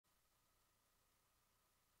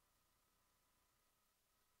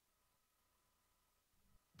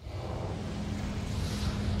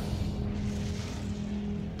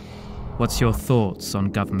What's your thoughts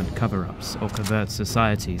on government cover-ups or covert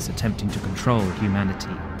societies attempting to control humanity?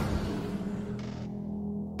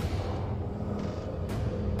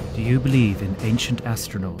 Do you believe in ancient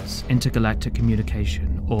astronauts, intergalactic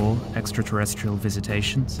communication, or extraterrestrial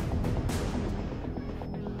visitations?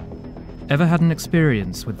 Ever had an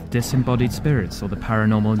experience with disembodied spirits or the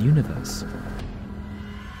paranormal universe?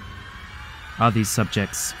 Are these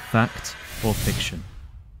subjects fact or fiction?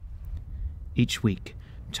 Each week,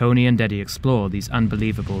 Tony and Eddie explore these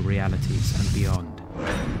unbelievable realities and beyond.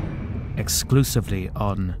 Exclusively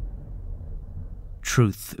on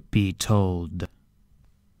Truth Be Told.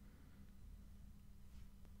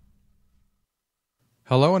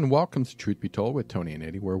 Hello and welcome to Truth Be Told with Tony and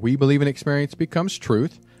Eddie, where we believe in experience becomes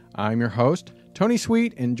truth. I'm your host, Tony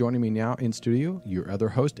Sweet, and joining me now in studio, your other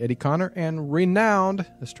host, Eddie Connor, and renowned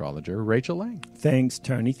astrologer, Rachel Lang. Thanks,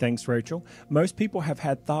 Tony. Thanks, Rachel. Most people have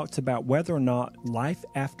had thoughts about whether or not life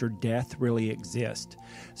after death really exists.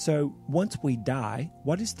 So once we die,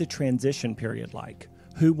 what is the transition period like?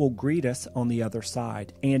 Who will greet us on the other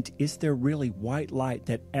side? And is there really white light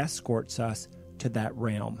that escorts us to that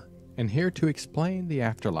realm? And here to explain the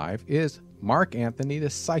afterlife is Mark Anthony, the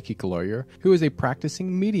psychic lawyer, who is a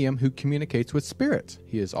practicing medium who communicates with spirits.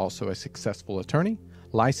 He is also a successful attorney,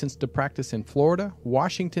 licensed to practice in Florida,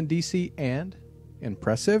 Washington, D.C., and,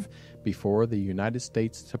 impressive, before the United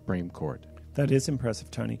States Supreme Court. That is impressive,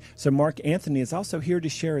 Tony. So Mark Anthony is also here to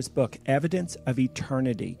share his book, Evidence of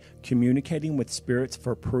Eternity, Communicating with Spirits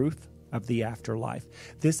for Proof of the Afterlife.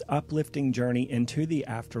 This uplifting journey into the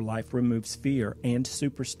afterlife removes fear and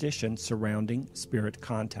superstition surrounding spirit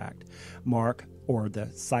contact. Mark, or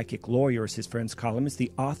the psychic lawyer as his friends call him, is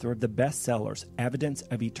the author of the bestsellers Evidence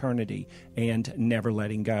of Eternity and Never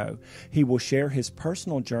Letting Go. He will share his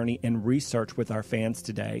personal journey and research with our fans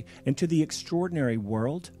today into the extraordinary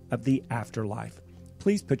world of the afterlife.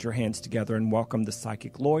 Please put your hands together and welcome the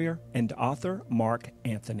psychic lawyer and author, Mark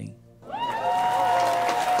Anthony.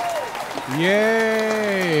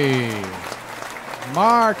 Yay!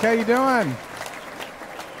 Mark, how you doing?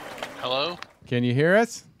 Hello? Can you hear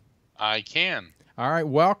us? I can. All right,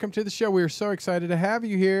 welcome to the show. We are so excited to have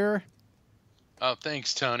you here. Oh,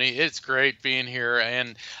 thanks, Tony. It's great being here.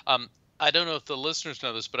 And I don't know if the listeners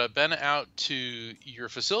know this, but I've been out to your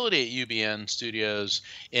facility at UBN Studios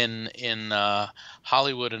in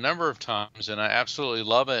Hollywood a number of times, and I absolutely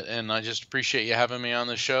love it. And I just appreciate you having me on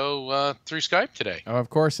the show through Skype today. Oh,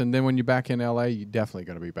 of course. And then when you're back in LA, you're definitely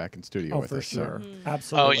going to be back in studio with us. For sure. So.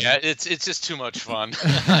 Absolutely. Oh, yeah. It's just too much fun.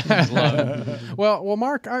 I just love it. Well,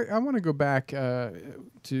 Mark, I want to go back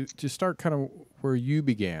to start kind of where you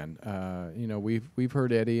began. We've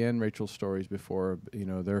heard Eddie and Rachel's stories before.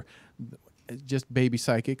 They're just baby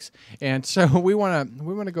psychics, and so we want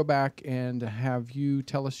to go back and have you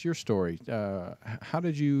tell us your story. How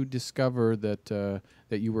did you discover that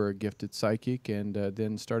you were a gifted psychic, and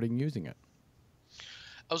then starting using it?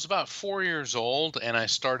 I was about 4 years old, and I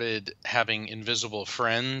started having invisible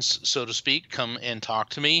friends, so to speak, come and talk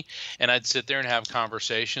to me, and I'd sit there and have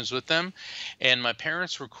conversations with them, and my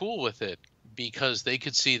parents were cool with it because they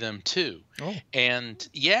could see them too. Oh. And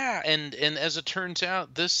yeah, and as it turns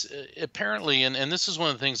out, this apparently, and this is one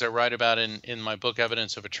of the things I write about in my book,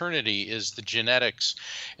 Evidence of Eternity, is the genetics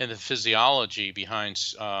and the physiology behind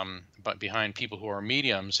people who are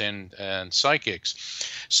mediums and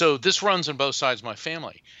psychics. So this runs on both sides of my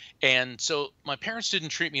family. And so my parents didn't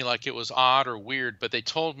treat me like it was odd or weird, but they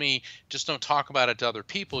told me, just don't talk about it to other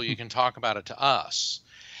people. You can talk about it to us.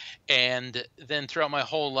 And then throughout my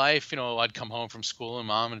whole life, I'd come home from school and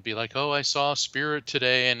Mom would be like, oh, I saw a spirit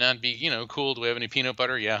today. And I'd be, cool. Do we have any peanut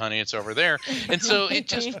butter? Yeah, honey, it's over there. And so it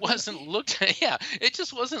just wasn't looked at. Yeah, it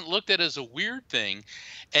just wasn't looked at as a weird thing.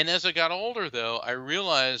 And as I got older, though, I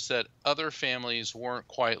realized that other families weren't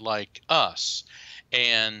quite like us.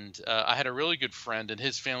 And I had a really good friend, and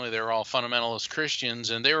his family, they were all fundamentalist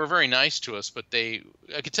Christians, and they were very nice to us, but I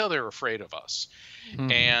could tell they were afraid of us.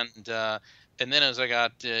 Mm-hmm. And then as I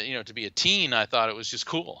got, to be a teen, I thought it was just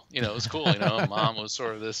cool. It was cool. Mom was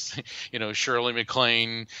sort of this, Shirley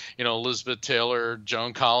MacLaine, Elizabeth Taylor,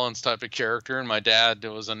 Joan Collins type of character. And my dad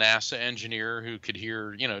was a NASA engineer who could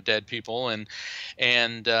hear, dead people.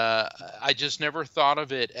 And I just never thought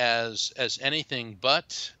of it as anything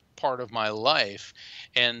but part of my life.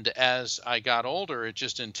 And as I got older, it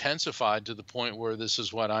just intensified to the point where this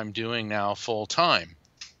is what I'm doing now full time.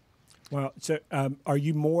 Well, so are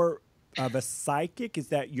you more of a psychic? Is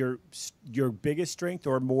that your biggest strength,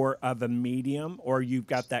 or more of a medium, or you've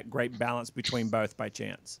got that great balance between both by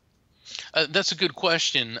chance? That's a good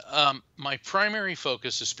question. My primary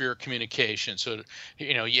focus is spirit communication. So,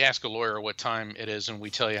 you ask a lawyer what time it is, and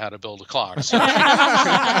we tell you how to build a clock. So,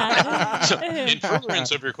 so in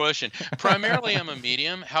furtherance of your question, primarily I'm a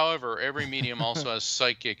medium. However, every medium also has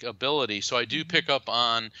psychic ability. So I do pick up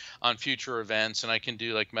on future events, and I can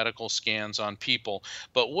do like medical scans on people.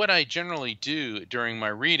 But what I generally do during my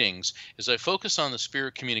readings is I focus on the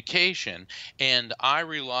spirit communication, and I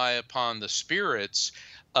rely upon the spirits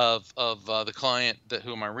of the client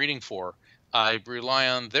who am I reading for. I rely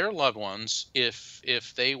on their loved ones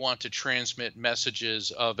if they want to transmit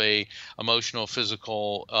messages of a emotional,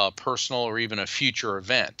 physical, personal, or even a future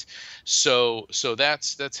event. So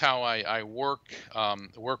that's how I work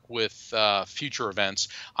with future events.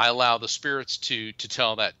 I allow the spirits to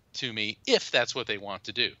tell that to me if that's what they want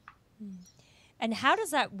to do. And how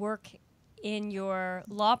does that work in your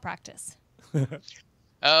law practice?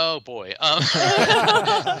 Oh boy.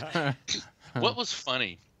 What was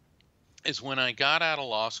funny is when I got out of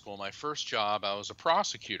law school, my first job, I was a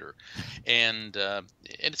prosecutor. And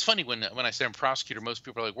it's funny when I say I'm a prosecutor, most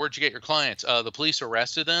people are like, where'd you get your clients? The police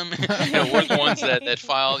arrested them. We're the ones that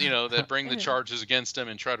file, that bring the charges against them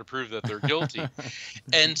and try to prove that they're guilty.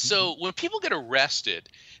 And so when people get arrested,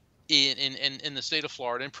 in the state of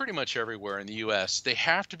Florida and pretty much everywhere in the U.S., they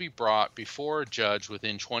have to be brought before a judge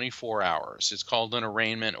within 24 hours. It's called an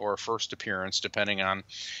arraignment or a first appearance, depending on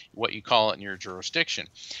what you call it in your jurisdiction.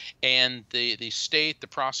 And the state, the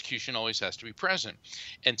prosecution always has to be present.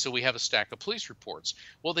 And so we have a stack of police reports.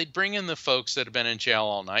 Well, they'd bring in the folks that have been in jail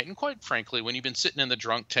all night. And quite frankly, when you've been sitting in the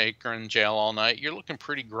drunk tank or in jail all night, you're looking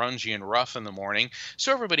pretty grungy and rough in the morning.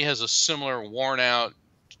 So everybody has a similar worn out,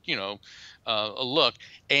 a look.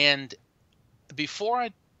 And before I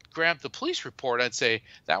grab the police report, I'd say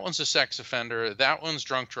that one's a sex offender, that one's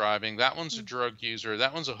drunk driving, that one's a drug user,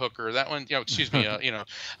 that one's a hooker, that one,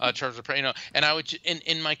 charged with, and I would,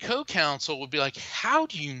 and my co-counsel would be like, how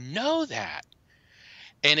do you know that?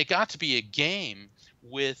 And it got to be a game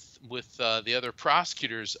with the other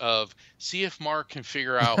prosecutors of see if Mark can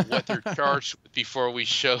figure out what they're charged with before we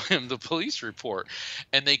show him the police report.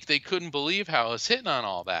 And they couldn't believe how I was hitting on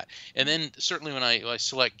all that. And then certainly when I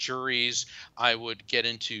select juries, I would get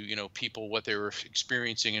into, people, what they were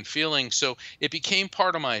experiencing and feeling. So it became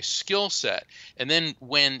part of my skill set. And then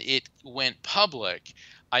when it went public,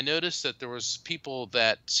 I noticed that there was people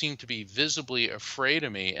that seemed to be visibly afraid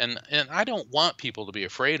of me, and I don't want people to be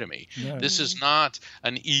afraid of me. No. This is not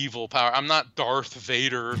an evil power. I'm not Darth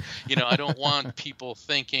Vader. I don't want people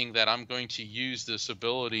thinking that I'm going to use this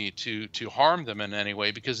ability to harm them in any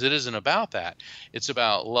way, because it isn't about that. It's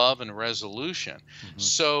about love and resolution. Mm-hmm.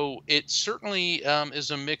 So it certainly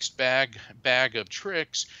is a mixed bag of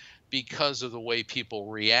tricks because of the way people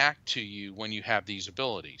react to you when you have these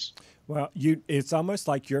abilities. Well, it's almost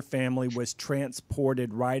like your family was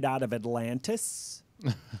transported right out of Atlantis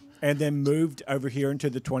and then moved over here into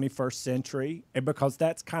the 21st century. And because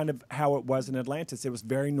that's kind of how it was in Atlantis. It was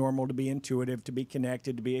very normal to be intuitive, to be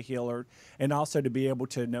connected, to be a healer, and also to be able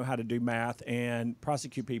to know how to do math and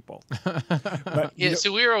prosecute people. But,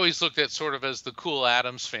 so we were always looked at sort of as the cool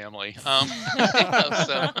Addams family.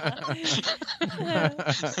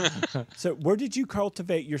 So where did you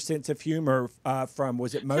cultivate your sense of humor from?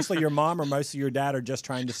 Was it mostly your mom or mostly your dad, or just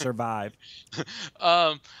trying to survive?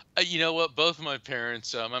 You know what? Both of my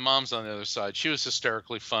parents, my mom's on the other side. She was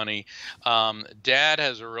hysterically funny. Dad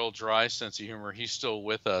has a real dry sense of humor. He's still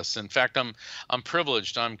with us. In fact, I'm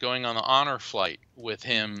privileged. I'm going on the honor flight with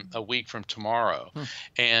him a week from tomorrow.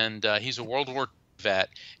 And he's a World War II vet,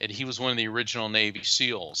 and he was one of the original Navy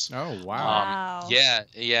SEALs. Oh, wow. Yeah,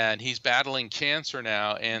 and he's battling cancer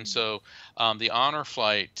now. And so the honor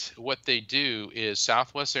flight, what they do is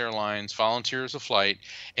Southwest Airlines volunteers a flight,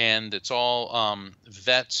 and it's all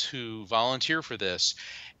vets who volunteer for this.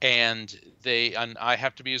 And I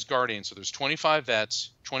have to be his guardian. So there's 25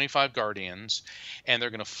 vets, 25 guardians, and they're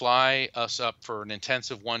going to fly us up for an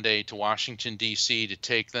intensive one day to Washington, D.C. to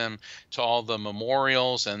take them to all the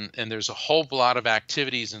memorials. And there's a whole lot of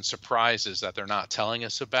activities and surprises that they're not telling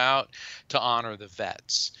us about to honor the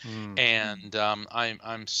vets. And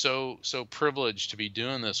I'm so privileged to be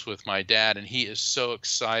doing this with my dad, and he is so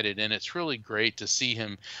excited. And it's really great to see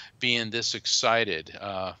him being this excited,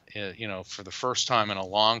 for the first time in a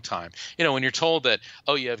long time. When you're told that,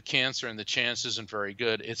 oh, you have cancer and the chance isn't very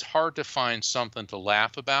good, it's hard to find something to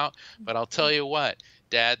laugh about. But I'll tell you what,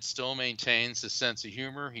 Dad still maintains a sense of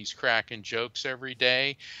humor. He's cracking jokes every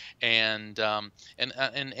day, and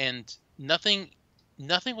nothing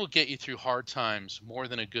will get you through hard times more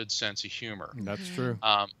than a good sense of humor. That's true.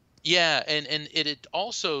 Yeah, and it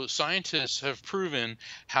also scientists have proven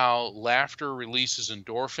how laughter releases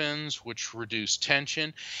endorphins, which reduce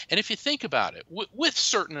tension. And if you think about it, with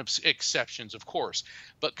certain exceptions, of course,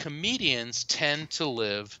 but comedians tend to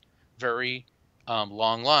live very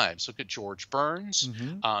long lives. Look at George Burns.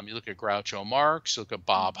 Mm-hmm. You look at Groucho Marx. Look at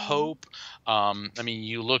Bob Mm-hmm. Hope. I mean,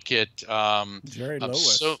 you look at Jerry so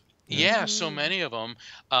Lewis. Yeah. yeah, so Mm-hmm. many of them,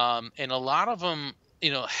 and a lot of them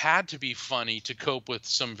had to be funny to cope with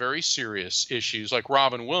some very serious issues. Like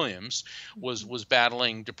Robin Williams was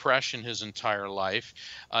battling depression his entire life.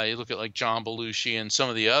 You look at like John Belushi and some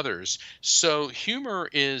of the others. So humor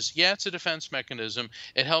is, yeah, it's a defense mechanism.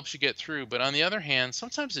 It helps you get through. But on the other hand,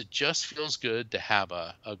 sometimes it just feels good to have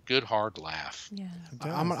a good hard laugh. Yeah. It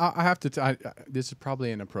does. I have to. This is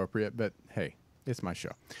probably inappropriate, but hey, it's my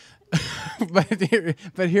show.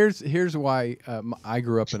 but here's why I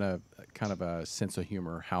grew up in a kind of a sense of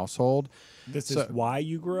humor household. This So- is why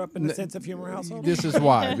you grew up in a sense of humor household? This is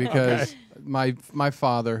why, because my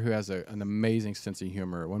father, who has an amazing sense of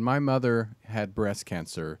humor, when my mother had breast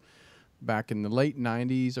cancer back in the late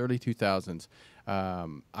 90s, early 2000s,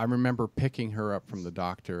 I remember picking her up from the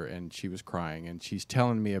doctor, and she was crying, and she's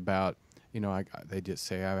telling me about, they just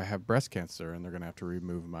say I have breast cancer, and they're going to have to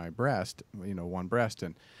remove my breast, one breast,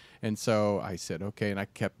 and so I said, okay, and I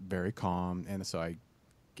kept very calm, and so I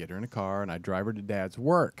get her in a car, and I drive her to Dad's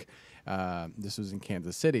work. This was in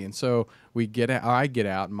Kansas City, and so I get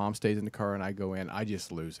out, and Mom stays in the car, and I go in. I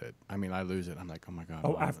just lose it. I mean, I lose it. I'm like, oh my God.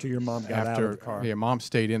 Oh, Mom. after your mom got out of the car. Yeah, Mom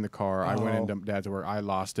stayed in the car. I went Oh. into Dad's work. I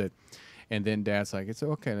lost it, and then Dad's like, it's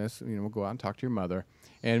okay. Let's we'll go out and talk to your mother,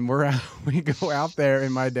 and we're out. We go out there,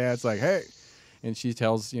 and my dad's like, hey. And she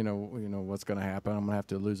tells what's going to happen. I'm going to have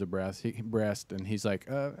to lose a breast. And he's like,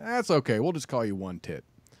 that's okay. We'll just call you one tit.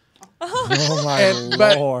 Oh, my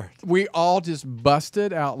But Lord. we all just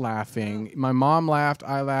busted out laughing. My mom laughed,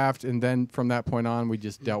 I laughed, and then from that point on, we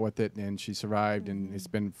just dealt with it, and she survived, and it's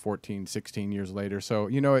been 14, 16 years later. So,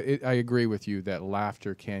 I agree with you that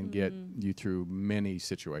laughter can get you through many Hey,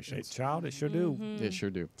 situations. child, it sure do. It sure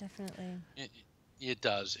do. Definitely. It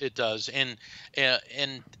does. It does. And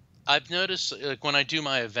I've noticed, like, when I do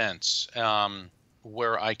my events,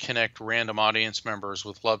 where I connect random audience members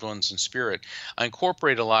with loved ones in spirit, I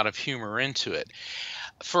incorporate a lot of humor into it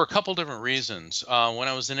for a couple different reasons. When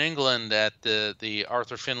I was in England at the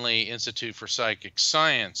Arthur Findlay Institute for Psychic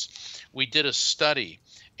Science, we did a study,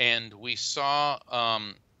 and we saw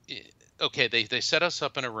okay, they set us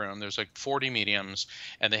up in a room. There's like 40 mediums,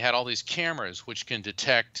 and they had all these cameras which can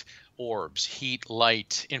detect orbs, heat,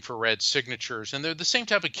 light, infrared signatures, and they're the same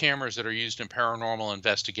type of cameras that are used in paranormal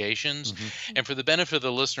investigations. And for the benefit of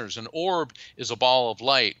the listeners, an orb is a ball of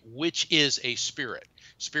light, which is a spirit.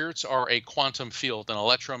 Spirits are a quantum field, an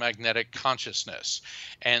electromagnetic consciousness.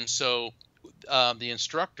 And so the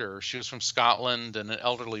instructor, she was from Scotland, and an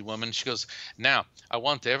elderly woman, she goes, now, I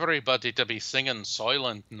want everybody to be singing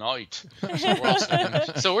Silent Night.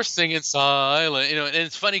 So we're singing Silent, and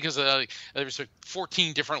it's funny because there's like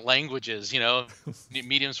 14 different languages,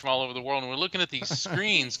 mediums from all over the world, and we're looking at these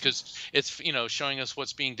screens because it's, showing us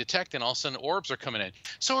what's being detected, and all of a sudden orbs are coming in.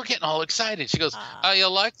 So we're getting all excited. She goes, you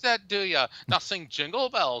like that, do you? Now sing Jingle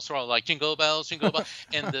Bells. We're all like, Jingle Bells, Jingle Bells.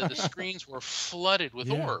 And the screens were flooded with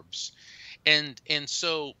orbs. And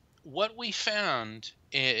so what we found,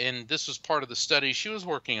 and this was part of the study she was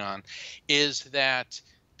working on, is that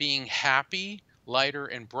being happy, lighter,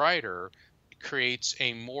 and brighter creates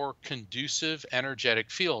a more conducive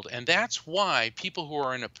energetic field. And that's why people who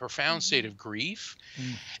are in a profound state of grief,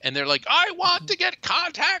 and they're like, I want to get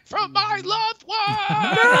contact from my loved one.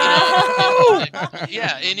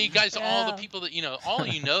 Yeah, and you guys, all the people that, all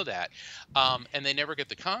that, and they never get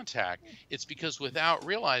the contact, it's because without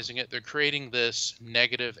realizing it, they're creating this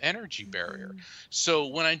negative energy barrier. So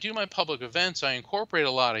when I do my public events, I incorporate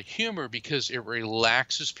a lot of humor because it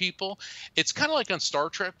relaxes people. It's kind of like on Star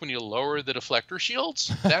Trek when you lower the deflector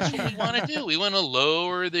shields. That's what we want to do. We want to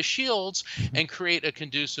lower the shields and create a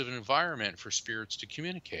conducive environment for spirits to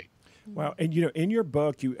communicate. Well, and in your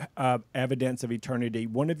book, you Evidence of Eternity,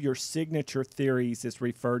 one of your signature theories is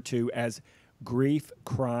referred to as grief,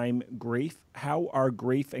 crime, grief. How are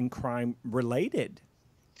grief and crime related?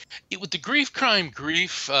 With the grief, crime,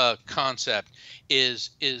 grief concept is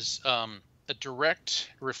a direct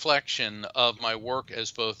reflection of my work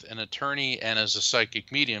as both an attorney and as a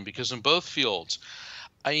psychic medium, because in both fields,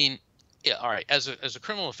 I mean, all right, as a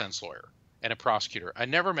criminal defense lawyer and a prosecutor, I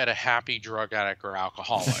never met a happy drug addict or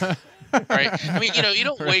alcoholic. right? I mean, you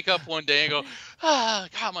don't wake up one day and go,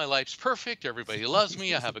 God, my life's perfect. Everybody loves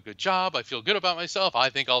me. I have a good job. I feel good about myself. I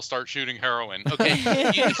think I'll start shooting heroin. Okay,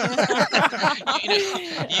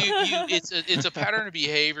 it's a pattern of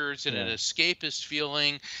behaviors and an escapist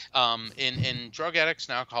feeling. And drug addicts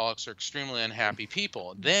and alcoholics are extremely unhappy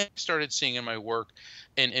people. Then I started seeing in my work,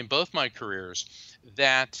 in both my careers,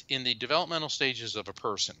 that in the developmental stages of a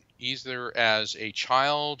person, either as a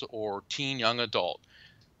child or teen young adult,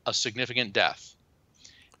 a significant death,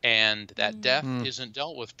 and that death isn't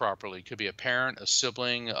dealt with properly. Could be a parent, a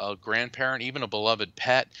sibling, a grandparent, even a beloved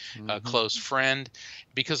pet, a close friend,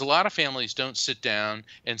 because a lot of families don't sit down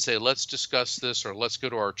and say, let's discuss this, or let's go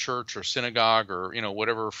to our church or synagogue or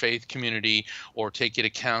whatever faith community, or take you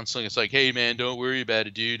to counseling. It's like, hey man, don't worry about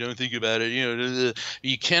it, dude, don't think about it.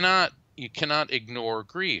 You cannot ignore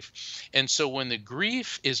grief. And so when the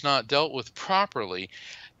grief is not dealt with properly,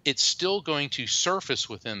 it's still going to surface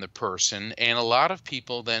within the person. And a lot of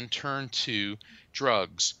people then turn to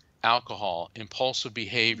drugs, alcohol, impulsive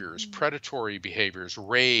behaviors, predatory behaviors,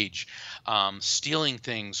 rage, stealing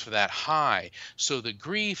things for that high. So the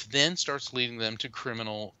grief then starts leading them to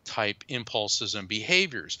criminal type impulses and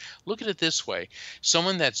behaviors. Look at it this way.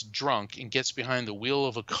 Someone that's drunk and gets behind the wheel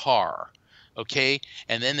of a car, okay,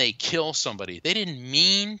 and then they kill somebody. They didn't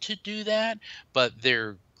mean to do that, but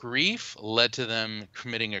their grief led to them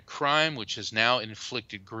committing a crime, which has now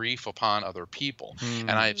inflicted grief upon other people. And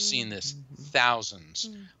I've seen this thousands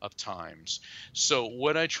of times. So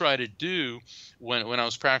what I try to do when I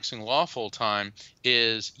was practicing law full time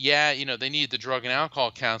is, they need the drug and alcohol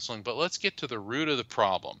counseling, but let's get to the root of the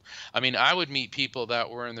problem. I mean, I would meet people that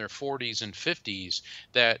were in their 40s and 50s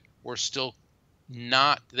that were still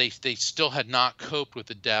they still had not coped with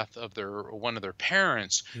the death of one of their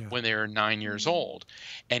parents when they were 9 years old,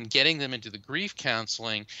 and getting them into the grief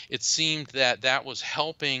counseling, it seemed that was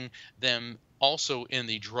helping them also in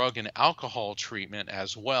the drug and alcohol treatment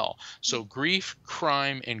as well. So grief,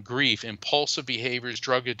 crime, and grief, impulsive behaviors,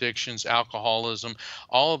 drug addictions, alcoholism,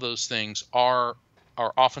 all of those things are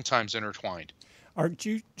oftentimes intertwined. Aren't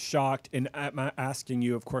you shocked, and I'm asking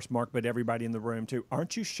you, of course, Mark, but everybody in the room too,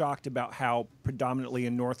 aren't you shocked about how predominantly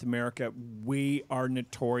in North America we are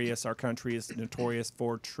notorious, our country is notorious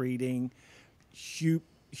for treating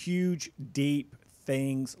huge, deep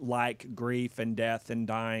things like grief and death and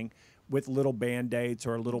dying with little Band-Aids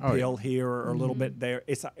or a little pill here or a little bit there.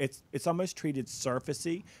 It's almost treated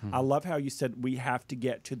surfacey. I love how you said we have to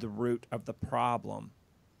get to the root of the problem.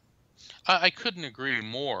 I couldn't agree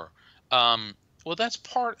more. Well, that's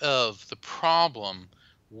part of the problem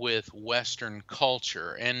with Western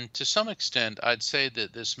culture. And to some extent, I'd say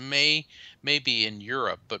that this may be in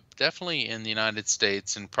Europe, but definitely in the United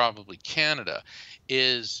States and probably Canada,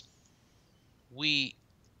 is we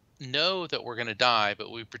know that we're going to die, but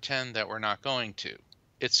we pretend that we're not going to.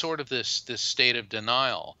 It's sort of this state of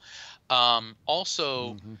denial.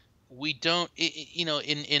 Also, we don't,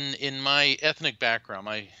 in my ethnic background,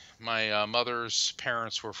 my mother's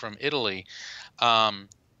parents were from Italy.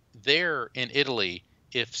 There in Italy,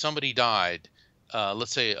 if somebody died,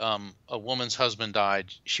 let's say a woman's husband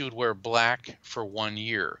died, she would wear black for 1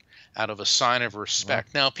 year out of a sign of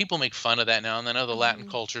respect. Now, people make fun of that now, and I know the Latin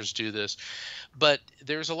cultures do this, but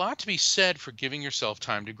there's a lot to be said for giving yourself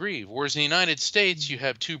time to grieve. Whereas in the United States, you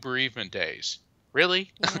have 2 bereavement days.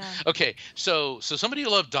 Really? Yeah. Okay, so somebody you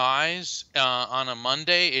love dies on a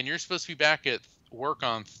Monday, and you're supposed to be back at work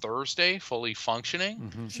on Thursday, fully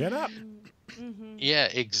functioning. Shut up. Yeah,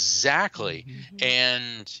 exactly.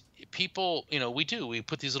 And people, we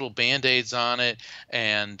put these little Band-Aids on it,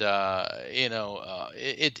 and it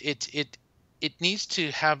needs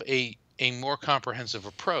to have a more comprehensive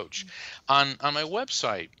approach. On my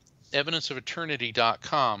website,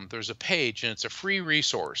 evidenceofeternity.com, there's a page, and it's a free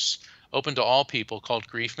resource open to all people called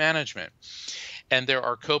Grief Management. And there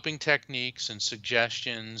are coping techniques and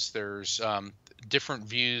suggestions. There's different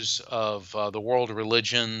views of the world of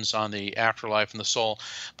religions on the afterlife and the soul.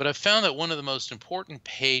 But I've found that one of the most important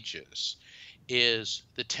pages is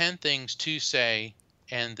the 10 things to say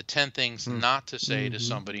and the 10 things not to say to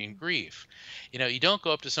somebody in grief. You don't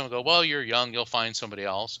go up to someone and go, well, you're young, you'll find somebody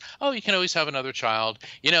else. Oh, you can always have another child.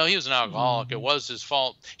 He was an alcoholic. It was his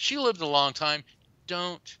fault. She lived a long time.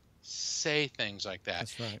 Don't say things like that.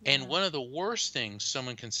 That's right. And one of the worst things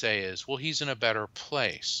someone can say is, well, he's in a better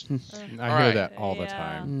place. I hear that all the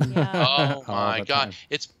time. Oh All my the God. time.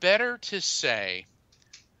 It's better to say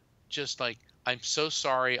just like, I'm so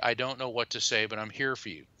sorry. I don't know what to say, but I'm here for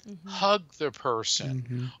you. Hug the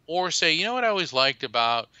person, or say, you know what I always liked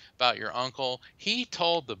about your uncle? He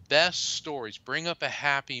told the best stories. Bring up a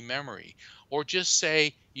happy memory, or just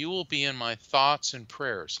say, you will be in my thoughts and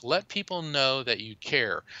prayers. Let people know that you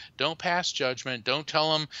care. Don't pass judgment. Don't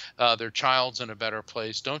tell them their child's in a better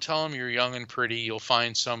place. Don't tell them you're young and pretty. You'll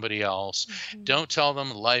find somebody else. Don't tell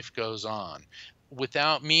them life goes on.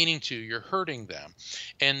 Without meaning to, you're hurting them.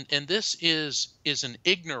 And this is an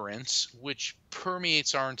ignorance which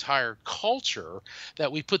permeates our entire culture, that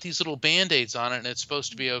we put these little band-aids on it and it's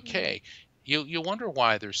supposed to be okay. You wonder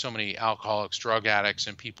why there's so many alcoholics, drug addicts,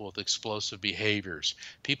 and people with explosive behaviors.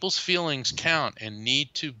 People's feelings count and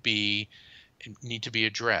need to be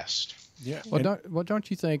addressed. Yeah. Well,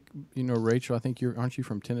 don't you think, Rachel, I think aren't you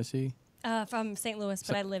from Tennessee? From St. Louis,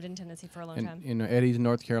 but I lived in Tennessee for a long time. Eddie's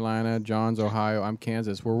North Carolina, John's Ohio, I'm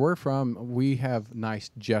Kansas. Where we're from, we have nice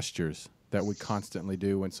gestures that we constantly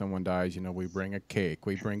do when someone dies. We bring a cake,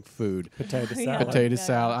 we bring food, Potato Yeah. salad. potato Yeah.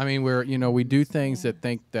 salad. I mean, we do things that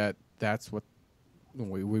think that that's what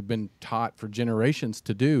we've been taught for generations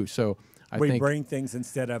to do. So I We think bring things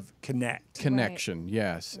instead of connect. connection,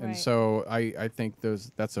 yes. And Right. so I think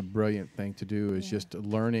that's a brilliant thing to do, is just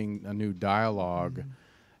learning a new dialogue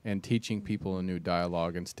and teaching people a new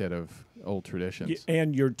dialogue instead of old traditions.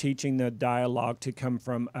 And you're teaching the dialogue to come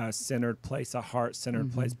from a centered place, a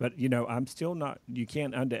heart-centered place. But, I'm still not, you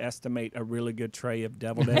can't underestimate a really good tray of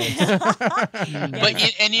deviled eggs. But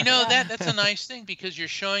that's a nice thing, because you're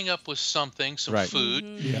showing up with something, some Right. food.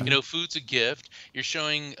 Yeah. Food's a gift. You're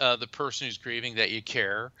showing the person who's grieving that you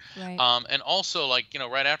care. Right. And also,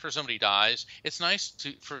 right after somebody dies, it's nice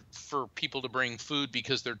for people to bring food,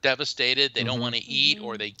 because they're devastated. They don't want to eat,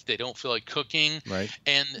 or they don't feel like cooking. Right.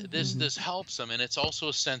 And this helps them, and it's also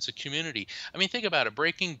a sense of community. I mean, think about it: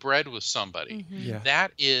 breaking bread with somebody. Yeah.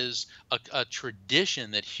 That is a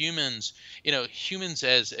tradition that humans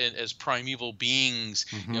as primeval beings,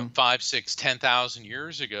 5, 6, 10,000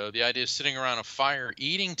 years ago, the idea of sitting around a fire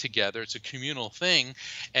eating together, it's a communal thing,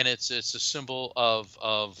 and it's a symbol of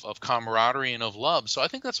camaraderie and of love. So I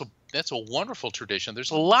think that's a wonderful tradition.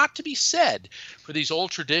 There's a lot to be said for these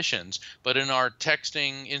old traditions, but in our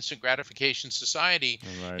texting, instant gratification society,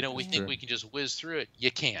 Right. we think we can just whiz through it. You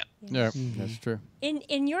can't. Yeah, that's true.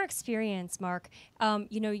 In your experience, Mark,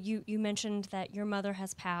 you mentioned that your mother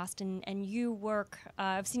has passed, and you work.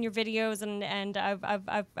 I've seen your videos, and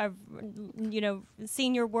I've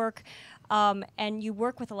seen your work, and you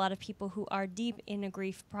work with a lot of people who are deep in a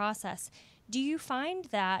grief process. Do you find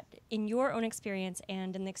that in your own experience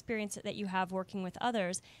and in the experience that you have working with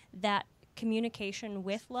others, that communication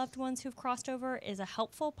with loved ones who've crossed over is a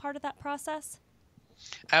helpful part of that process?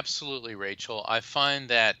 Absolutely, Rachel. I find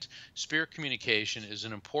that spirit communication is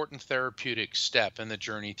an important therapeutic step in the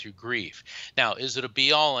journey through grief. Now, is it a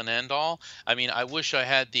be-all and end-all? I mean, I wish I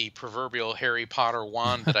had the proverbial Harry Potter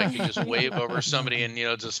wand that I could just wave over somebody and,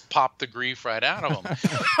 just pop the grief right out of them.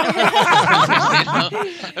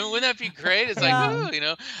 I mean, wouldn't that be great? It's like,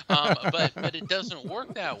 ooh, but it doesn't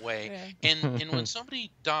work that way. Yeah. And when somebody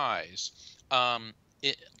dies,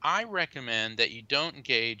 I recommend that you don't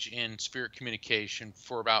engage in spirit communication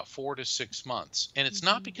for about 4 to 6 months. And it's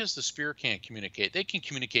not because the spirit can't communicate. They can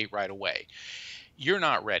communicate right away. You're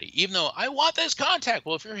not ready, even though I want this contact.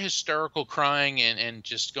 Well, if you're hysterical, crying, and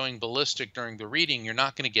just going ballistic during the reading, you're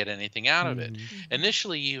not going to get anything out of it.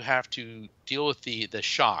 Initially, you have to deal with the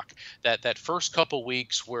shock, that first couple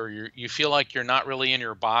weeks where you feel like you're not really in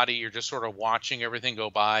your body. You're just sort of watching everything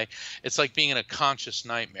go by. It's like being in a conscious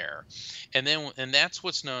nightmare. And that's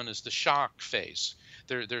what's known as the shock phase.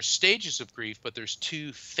 There's stages of grief, but there's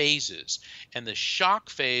 2 phases. And the shock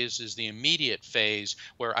phase is the immediate phase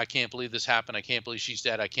where I can't believe this happened. I can't believe she's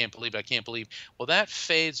dead. I can't believe. Well, that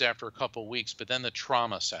fades after a couple of weeks, but then the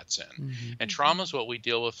trauma sets in. And trauma is what we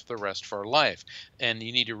deal with for the rest of our life. And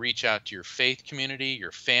you need to reach out to your faith community,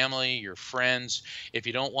 your family, your friends. If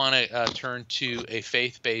you don't want to turn to a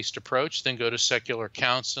faith-based approach, then go to secular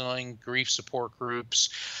counseling, grief support groups.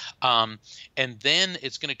 And then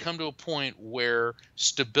it's going to come to a point where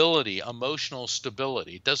stability, emotional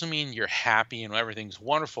stability. It doesn't mean you're happy and everything's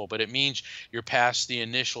wonderful, but it means you're past the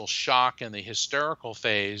initial shock and the hysterical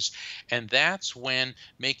phase. And that's when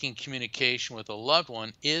making communication with a loved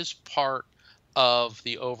one is part of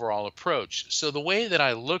the overall approach. So the way that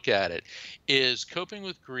I look at it is coping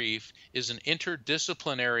with grief is an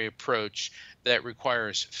interdisciplinary approach that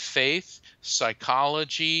requires faith,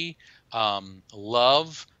 psychology,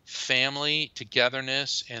 love, family,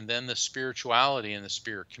 togetherness, and then the spirituality and the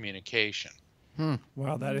spirit communication.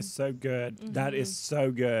 Wow, that is so good. That is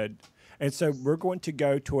so good. And so we're going to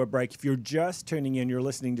go to a break. If you're just tuning in, you're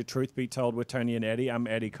listening to Truth Be Told with Tony and Eddie. I'm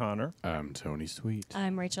Eddie Connor. I'm Tony Sweet.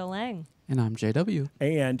 I'm Rachel Lang. And I'm JW.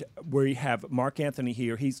 And we have Mark Anthony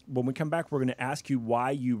here. When we come back, we're going to ask you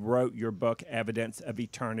why you wrote your book, Evidence of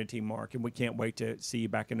Eternity, Mark. And we can't wait to see you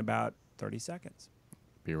back in about 30 seconds.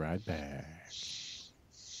 Be right back.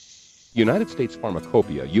 United States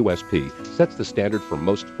Pharmacopoeia, USP, sets the standard for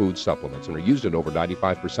most food supplements and are used in over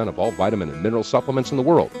 95% of all vitamin and mineral supplements in the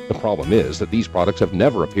world. The problem is that these products have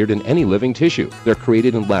never appeared in any living tissue. They're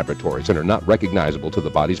created in laboratories and are not recognizable to the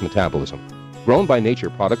body's metabolism. Grown by Nature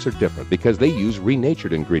products are different because they use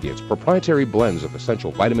renatured ingredients, proprietary blends of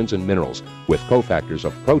essential vitamins and minerals with cofactors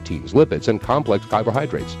of proteins, lipids, and complex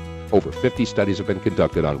carbohydrates. Over 50 studies have been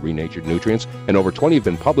conducted on renatured nutrients, and over 20 have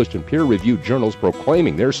been published in peer-reviewed journals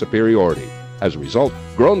proclaiming their superiority. As a result,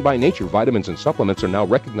 Grown by Nature vitamins and supplements are now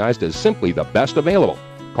recognized as simply the best available.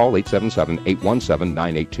 Call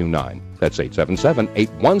 877-817-9829. That's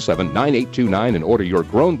 877-817-9829 and order your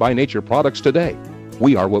Grown by Nature products today.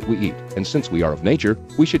 We are what we eat, and since we are of nature,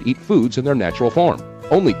 we should eat foods in their natural form.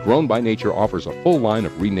 Only Grown by Nature offers a full line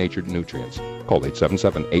of renatured nutrients. Call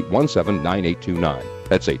 877-817-9829.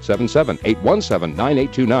 That's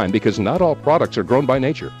 877-817-9829 because not all products are grown by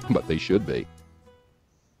nature, but they should be.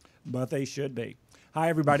 But they should be. Hi,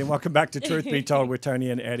 everybody, and welcome back to Truth Be Told with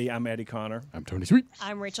Tony and Eddie. I'm Eddie Connor. I'm Tony Sweet.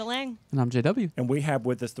 I'm Rachel Lang. And I'm JW. And we have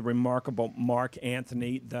with us the remarkable Mark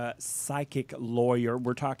Anthony, the psychic lawyer.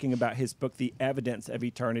 We're talking about his book, The Evidence of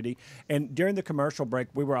Eternity. And during the commercial break,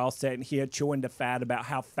 we were all saying he had chewing the fat about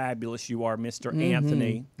how fabulous you are, Mr.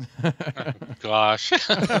 Anthony. Gosh.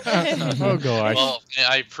 Oh, gosh. Well,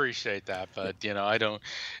 I appreciate that, but, I don't,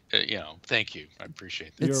 thank you. I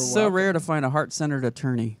appreciate that. It's so rare to find a heart-centered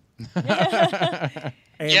attorney.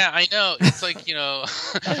 Yeah, I know. It's like, well,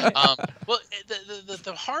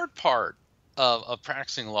 the hard part of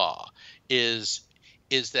practicing law is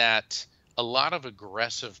that a lot of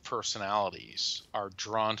aggressive personalities are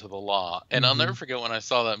drawn to the law. And I'll never forget when I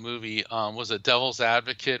saw that movie, was it Devil's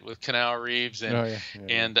Advocate with Keanu Reeves and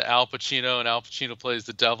and Al Pacino, and Al Pacino plays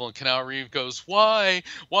the devil, and Keanu Reeves goes, why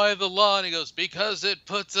the law? And he goes, because it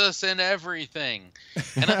puts us in everything.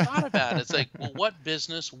 And I thought about it. It's like, well, what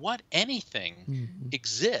business, what anything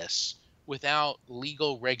exists without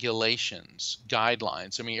legal regulations,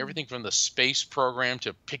 guidelines? I mean, everything from the space program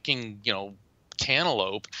to picking,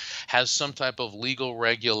 cantaloupe has some type of legal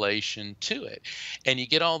regulation to it. And you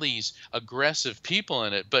get all these aggressive people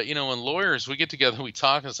in it. But, when lawyers, we get together, we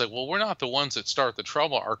talk, and it's like, well, we're not the ones that start the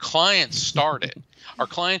trouble. Our clients start it. Our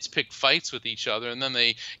clients pick fights with each other, and then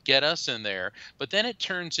they get us in there. But then it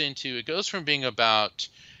goes from being about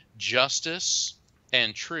justice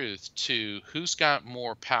and truth to who's got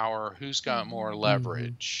more power, who's got more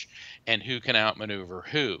leverage, and who can outmaneuver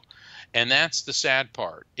who. And that's the sad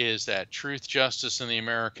part, is that truth, justice, and the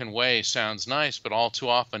American way sounds nice, but all too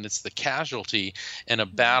often it's the casualty in a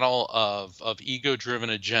battle of ego-driven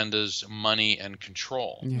agendas, money, and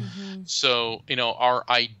control. So, our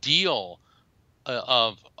ideal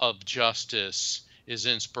of justice is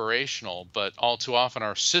inspirational, but all too often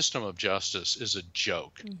our system of justice is a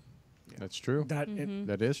joke. That's true. That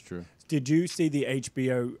is true. Did you see the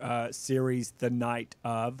HBO series The Night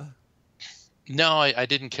of? No, I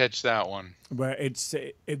didn't catch that one. Where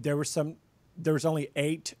there was only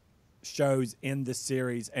 8 shows in the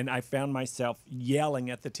series, and I found myself yelling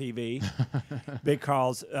at the TV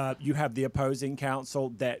because you have the opposing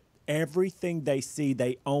counsel that everything they see,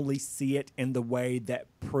 they only see it in the way that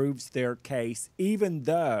proves their case, even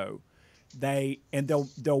though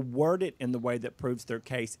they'll word it in the way that proves their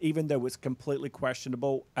case, even though it's completely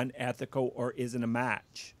questionable, unethical, or isn't a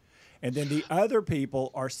match. And then the other people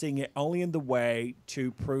are seeing it only in the way to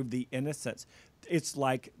prove the innocence. It's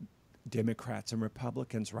like Democrats and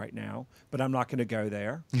Republicans right now, but I'm not going to go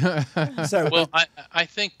there. Well, I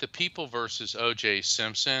think the People versus O.J.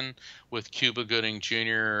 Simpson with Cuba Gooding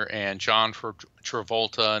Jr. and John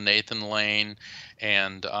Travolta, Nathan Lane,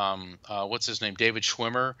 and what's his name, David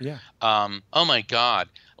Schwimmer. Yeah. Oh my God!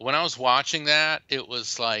 When I was watching that, it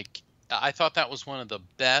was like I thought that was one of the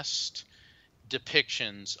best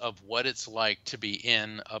depictions of what it's like to be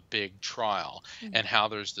in a big trial, and how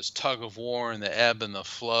there's this tug of war and the ebb and the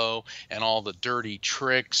flow and all the dirty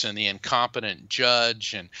tricks and the incompetent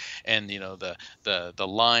judge and the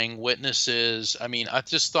lying witnesses. I mean, I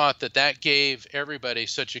just thought that gave everybody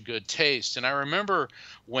such a good taste. And I remember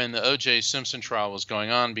when the O.J. Simpson trial was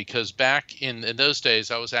going on, because back in those days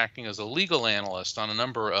I was acting as a legal analyst on a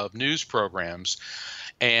number of news programs,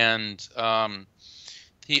 and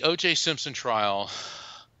the O.J. Simpson trial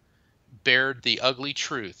bared the ugly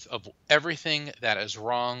truth of everything that is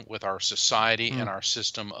wrong with our society and our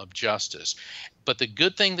system of justice. But the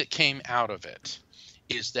good thing that came out of it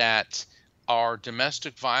is that our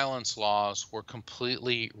domestic violence laws were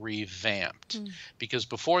completely revamped. Because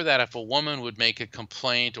before that, if a woman would make a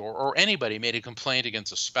complaint, or anybody made a complaint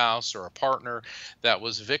against a spouse or a partner that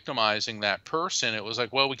was victimizing that person, it was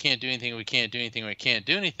like, well, we can't do anything, we can't do anything, we can't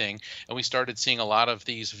do anything. And we started seeing a lot of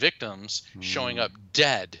these victims showing up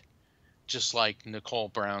dead, just like Nicole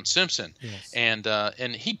Brown Simpson. Yes.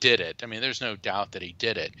 And he did it. I mean, there's no doubt that he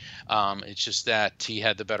did it. It's just that he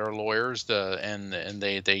had the better lawyers, and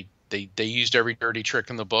they used every dirty trick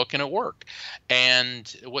in the book, and it worked.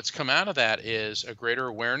 And what's come out of that is a greater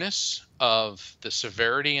awareness of the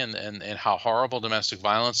severity and how horrible domestic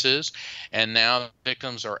violence is. And now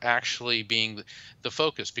victims are actually being the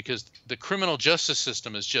focus, because the criminal justice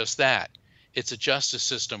system is just that. It's a justice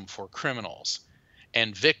system for criminals,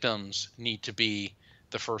 and victims need to be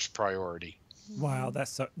the first priority. Wow,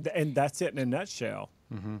 that's it in a nutshell.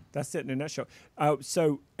 That's it in a nutshell.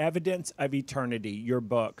 So, Evidence of Eternity, your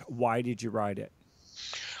book. Why did you write it?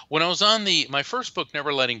 When I was on my first book,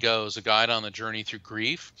 Never Letting Go, is a guide on the journey through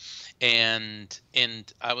grief, and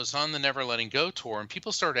I was on the Never Letting Go tour, and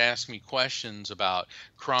people started asking me questions about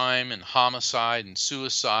crime and homicide and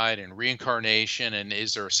suicide and reincarnation, and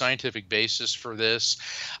is there a scientific basis for this,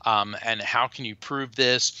 and how can you prove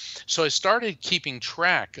this? So I started keeping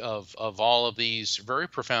track of all of these very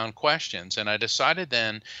profound questions, and I decided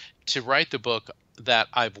then to write the book that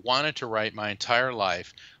I've wanted to write my entire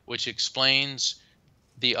life, which explains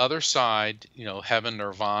the other side, heaven,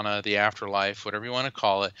 nirvana, the afterlife, whatever you want to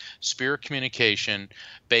call it, spirit communication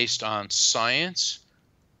based on science,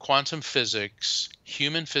 quantum physics,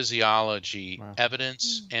 human physiology,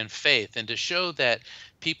 evidence, and faith, and to show that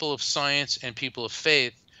people of science and people of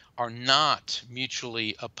faith are not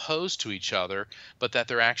mutually opposed to each other, but that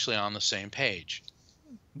they're actually on the same page.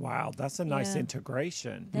 Wow, that's a nice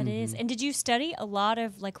integration. That is. And did you study a lot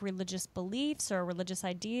of religious beliefs or religious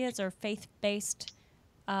ideas or faith-based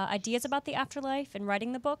ideas about the afterlife in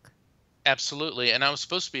writing the book? Absolutely, and I was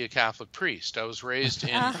supposed to be a Catholic priest. I was raised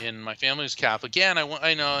in my family was Catholic. Yeah, and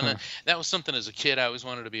I know, and that was something as a kid. I always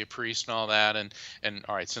wanted to be a priest and all that. And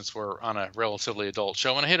all right, since we're on a relatively adult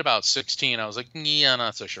show, when I hit about 16, I was like, yeah,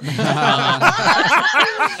 not so sure.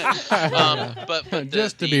 But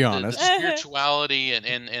just to be honest, the spirituality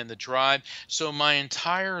and the drive. So my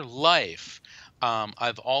entire life,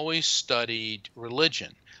 I've always studied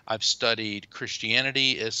religion. I've studied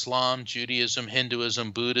Christianity, Islam, Judaism,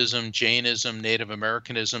 Hinduism, Buddhism, Jainism, Native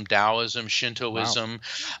Americanism, Taoism, Shintoism.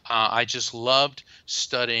 I just loved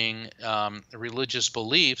studying religious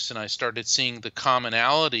beliefs, and I started seeing the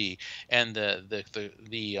commonality and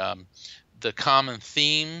the common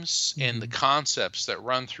themes and the concepts that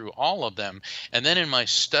run through all of them. And then in my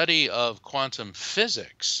study of quantum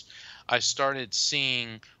physics, I started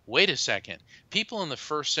seeing, wait a second, people in the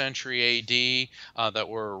first century AD that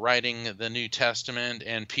were writing the New Testament,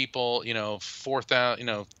 and people,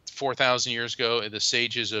 4,000 years ago, the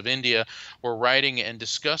sages of India were writing and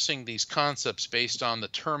discussing these concepts based on the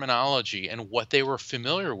terminology and what they were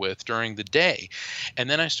familiar with during the day. And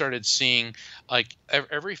then I started seeing,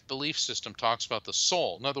 every belief system talks about the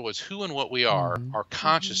soul. In other words, who and what we are, our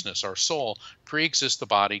consciousness, our soul, pre-exists the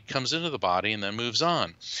body, comes into the body, and then moves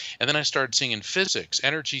on. And then I started seeing in physics,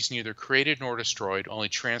 energy is neither created nor destroyed, only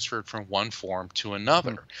transferred from one form to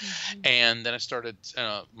another. And then I started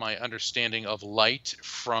my understanding of light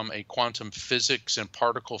from a quantum physics and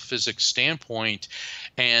particle physics standpoint,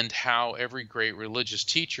 and how every great religious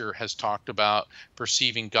teacher has talked about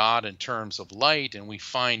perceiving God in terms of light. And we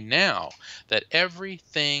find now that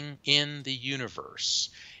everything in the universe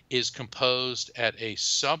is composed at a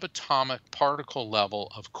subatomic particle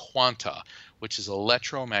level of quanta, which is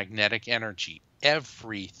electromagnetic energy.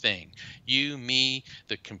 Everything, you, me,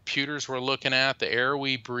 the computers we're looking at, the air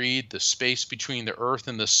we breathe, the space between the earth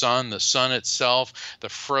and the sun itself, the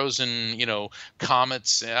frozen,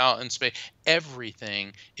 comets out in space,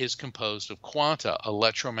 everything is composed of quanta,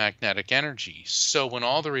 electromagnetic energy. So when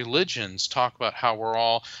all the religions talk about how we're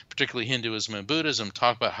all, particularly Hinduism and Buddhism,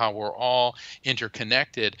 talk about how we're all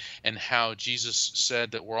interconnected, and how Jesus said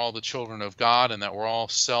that we're all the children of God and that we're all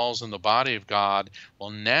cells in the body of God, well,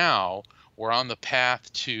 now we're on the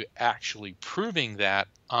path to actually proving that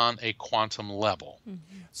on a quantum level.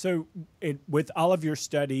 So with all of your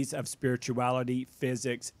studies of spirituality,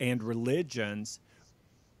 physics, and religions,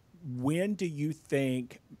 when do you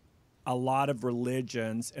think a lot of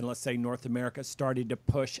religions, and let's say North America, started to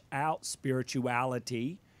push out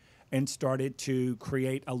spirituality and started to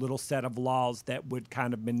create a little set of laws that would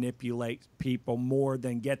kind of manipulate people more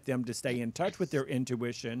than get them to stay in touch with their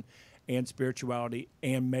intuition and spirituality.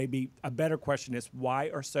 And maybe a better question is, why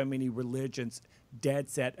are so many religions dead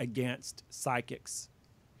set against psychics?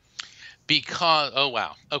 Because, oh,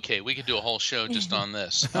 wow. Okay, we could do a whole show just on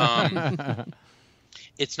this.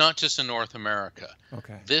 It's not just in North America.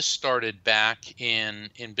 Okay. This started back in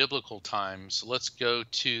biblical times. Let's go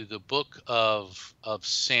to the book of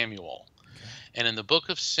Samuel. Okay. And in the book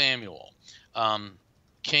of Samuel,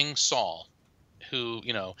 King Saul, who,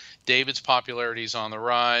 David's popularity is on the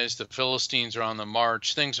rise, the Philistines are on the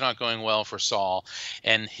march, things are not going well for Saul,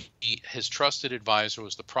 and his trusted advisor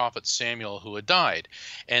was the prophet Samuel, who had died.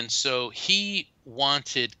 And so he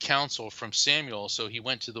wanted counsel from Samuel, so he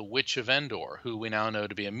went to the witch of Endor, who we now know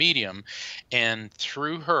to be a medium, and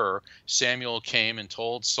through her, Samuel came and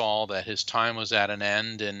told Saul that his time was at an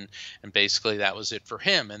end, and basically that was it for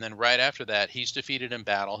him. And then right after that, he's defeated in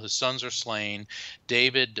battle, his sons are slain,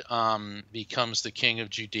 David becomes the king of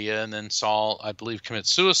Judea, and then Saul, I believe, commits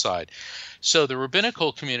suicide. So the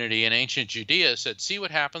rabbinical community in ancient Judea said, see what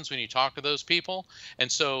happens when you talk to those people?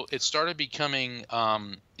 And so it started becoming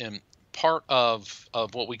part of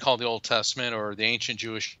what we call the Old Testament or the ancient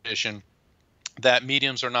Jewish tradition, that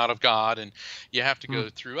mediums are not of God and you have to go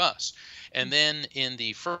through us. And then in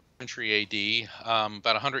the 1st century AD,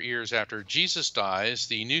 about 100 years after Jesus dies,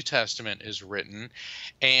 the New Testament is written.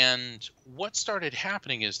 And what started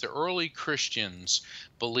happening is the early Christians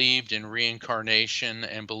believed in reincarnation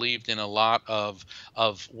and believed in a lot of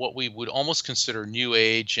what we would almost consider New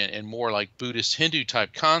Age and more like Buddhist Hindu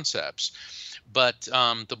type concepts. But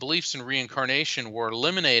the beliefs in reincarnation were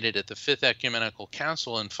eliminated at the Fifth Ecumenical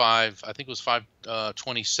Council in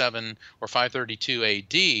 527 or 532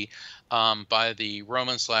 AD by the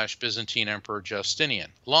Roman/Byzantine Emperor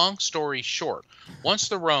Justinian. Long story short, once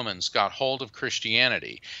the Romans got hold of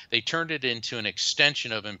Christianity, they turned it into an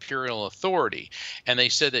extension of imperial authority. And they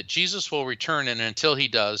said that Jesus will return, and until he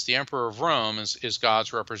does, the Emperor of Rome is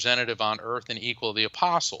God's representative on earth and equal to the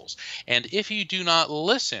apostles. And if you do not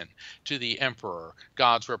listen to the Emperor,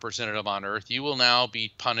 God's representative on earth, you will now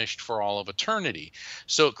be punished for all of eternity.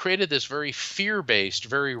 So it created this very fear-based,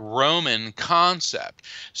 very Roman concept.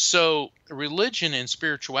 So religion and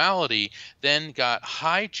spirituality then got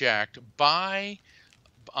hijacked by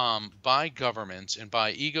governments and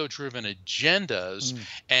by ego-driven agendas,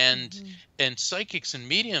 and psychics and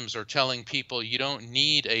mediums are telling people you don't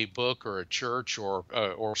need a book or a church or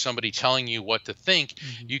somebody telling you what to think.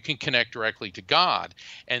 You can connect directly to God.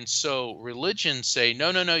 And so religions say, no,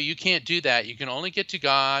 you can't do that. You can only get to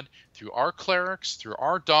God through our clerics, through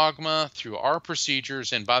our dogma, through our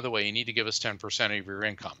procedures. And by the way, you need to give us 10% of your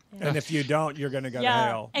income. Yeah. And if you don't, you're going to go to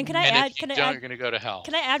hell. And if you don't, you're going to go to hell.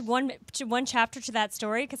 Can I add one chapter to that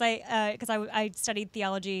story? Because I studied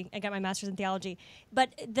theology. I got my master's in theology.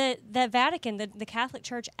 But the Vatican, the Catholic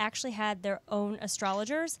Church, actually had their own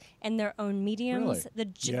astrologers and their own mediums.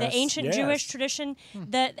 Really? The ancient Jewish tradition.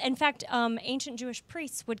 In fact, ancient Jewish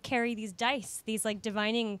priests would carry these dice, these like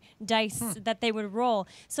divining dice that they would roll.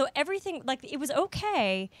 So everything, like, it was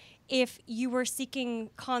okay if you were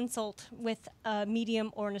seeking consult with a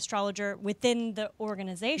medium or an astrologer within the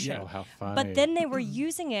organization. Yeah. Oh, how funny. But then they were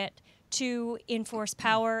using it to enforce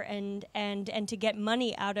power and to get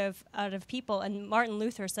money out of people. And Martin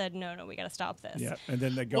Luther said, no, we got to stop this. Yeah, and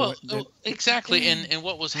then they go. Exactly. And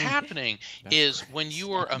what was happening is when you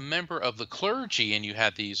were a member of the clergy and you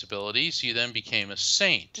had these abilities, you then became a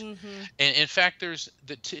saint. And in fact,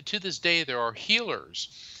 to this day, there are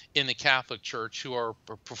healers in the Catholic Church who are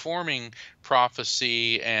performing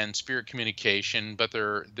prophecy and spirit communication, but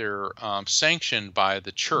they're sanctioned by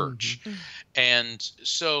the church. And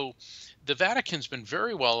so the Vatican's been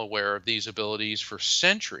very well aware of these abilities for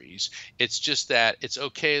centuries. It's just that it's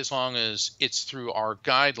okay as long as it's through our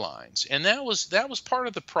guidelines. And that was part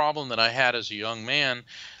of the problem that I had as a young man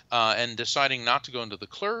and deciding not to go into the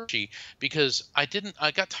clergy, because I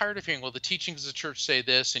got tired of hearing, well, the teachings of the church say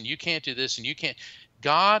this, and you can't do this, and you can't.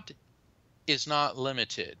 God is not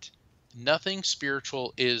limited. Nothing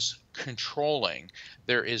spiritual is controlling.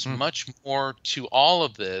 There is much more to all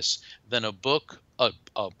of this than a book, a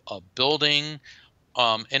building.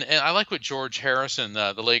 And I like what George Harrison,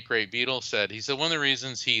 the late great Beatle, said. He said one of the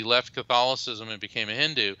reasons he left Catholicism and became a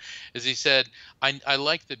Hindu is he said, I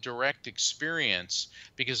like the direct experience,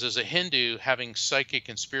 because as a Hindu, having psychic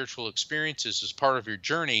and spiritual experiences is part of your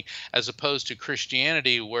journey, as opposed to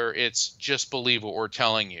Christianity, where it's just believe what we're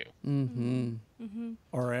telling you.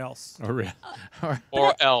 Or else.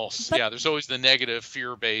 Or else. Yeah, there's always the negative,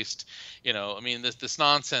 fear-based, this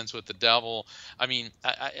nonsense with the devil. I mean,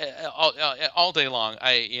 all day long,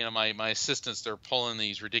 my assistants, they're pulling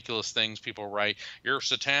these ridiculous things people write. You're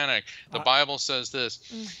satanic. The Bible says this.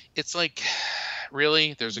 It's like,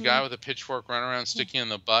 really? There's a guy with a pitchfork running around sticking you in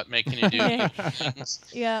the butt, making you do evil things.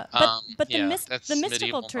 Yeah, but the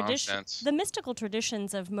mystical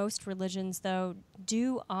traditions of most religions, though,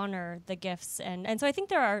 do honor the gifts, and so I think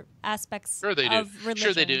there are aspects Sure they do. of religion.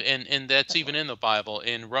 Sure they do, and that's even in the Bible.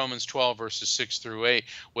 In Romans 12 verses 6 through 8,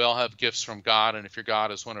 we all have gifts from God, and if your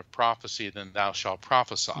God is one of prophecy, then thou shalt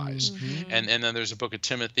prophesy. And then there's a book of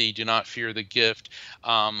Timothy, do not fear the gift.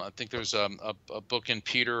 I think there's a book in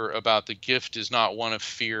Peter about the gift is not one of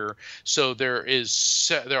fear. So there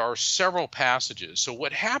are several passages. So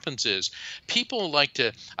what happens is people like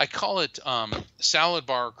to, I call it salad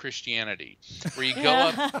bar Christianity, where you go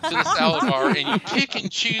up to the salad bar and you pick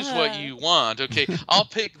and choose what you want. Okay, I'll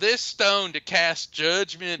pick this stone to cast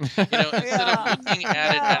judgment, instead of looking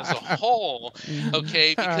at it as a whole.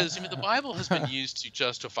 Okay, because the Bible has been used to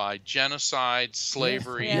justify genocide,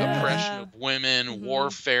 slavery, oppression of women,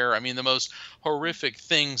 warfare. I mean, the most horrific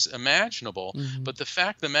things imaginable. But the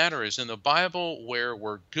fact of the matter is, in the Bible, where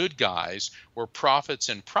we're good guys, we're prophets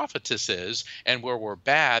and prophetesses, and where we're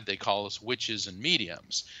bad, they call us witches and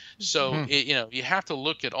mediums. So you have to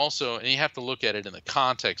look at it in the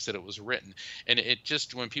context that it was written. And it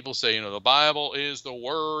just, when people say, the Bible is the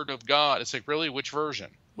Word of God, it's like, really, which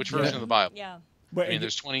version? Which version of the Bible? Yeah. But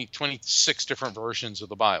there's 26 different versions of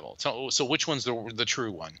the Bible. So which one's the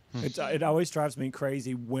true one? It always drives me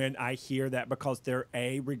crazy when I hear that, because they're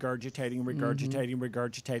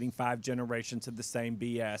regurgitating 5 generations of the same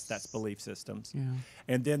BS. That's belief systems. Yeah.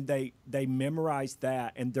 And then they memorize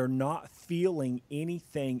that, and they're not feeling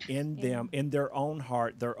anything in them, in their own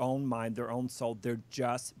heart, their own mind, their own soul. They're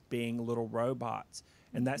just being little robots.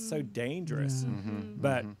 And that's so dangerous.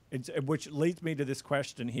 But which leads me to this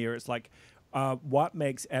question here. It's like, what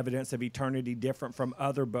makes Evidence of Eternity different from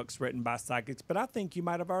other books written by psychics? But I think you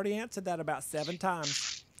might have already answered that about 7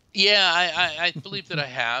 times. Yeah, I believe that I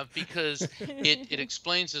have, because it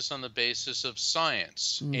explains this on the basis of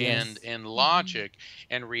science and logic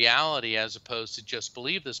and reality, as opposed to just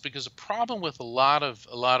believe this. Because the problem with a lot of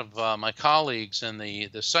my colleagues in the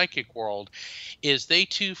psychic world is they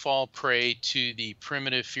too fall prey to the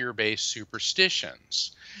primitive fear-based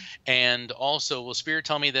superstitions. And also, well, Spirit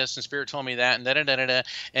told me this and Spirit told me that, and da-da-da-da-da.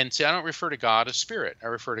 And see, I don't refer to God as Spirit. I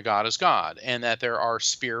refer to God as God, and that there are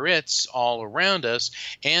spirits all around us,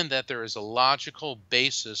 and that there is a logical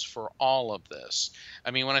basis for all of this.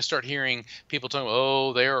 I mean, when I start hearing people talking,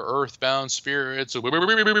 oh, they are earthbound spirits, it's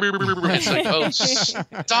like, oh,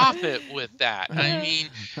 stop it with that. I mean,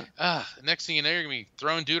 next thing you know, you're going to be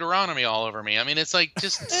throwing Deuteronomy all over me. I mean, it's like,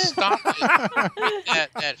 just stop it.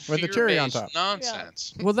 That with the cherry on top.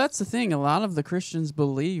 Nonsense. Well, that's the thing. A lot of the Christians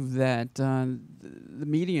believe that the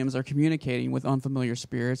mediums are communicating with unfamiliar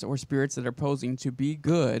spirits, or spirits that are posing to be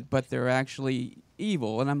good, but they're actually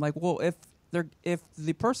evil. And I'm like, well, if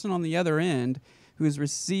the person on the other end who is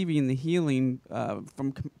receiving the healing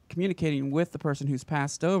from communicating with the person who's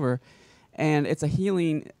passed over, and it's a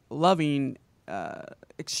healing, loving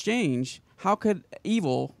exchange, how could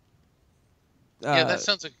evil? That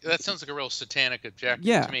sounds like a real satanic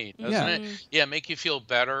objective to me, doesn't it? Yeah, make you feel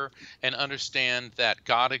better and understand that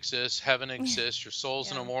God exists, heaven exists, your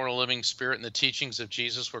soul's an immortal living spirit, and the teachings of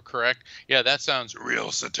Jesus were correct. Yeah, that sounds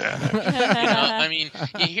real satanic. I mean,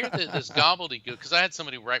 you hear this gobbledygook, because I had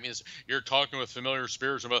somebody write me this, you're talking with familiar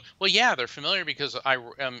spirits. Well, yeah, they're familiar because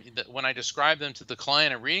when I describe them to the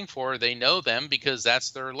client I'm reading for, they know them because that's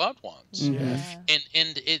their loved ones.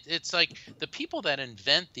 And it's like the people that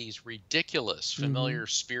invent these ridiculous familiar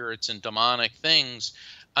spirits and demonic things.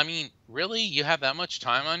 I mean, really, you have that much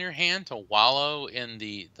time on your hand to wallow in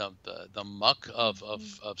the muck of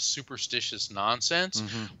superstitious nonsense?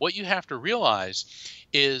 What you have to realize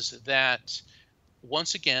is that,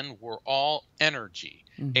 once again, we're all energy.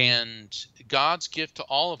 And God's gift to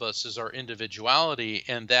all of us is our individuality,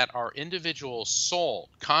 and that our individual soul,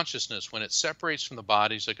 consciousness, when it separates from the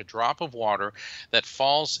body, is like a drop of water that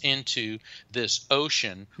falls into this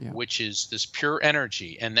ocean, which is this pure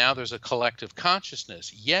energy. And now there's a collective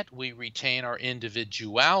consciousness, yet we retain our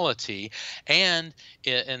individuality. And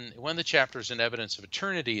one of the chapters in Evidence of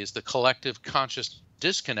Eternity is the collective consciousness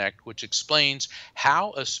disconnect, which explains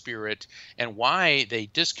how a spirit and why they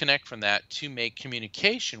disconnect from that to make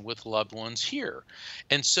communication with loved ones here.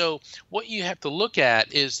 And so what you have to look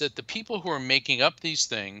at is that the people who are making up these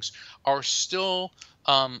things are still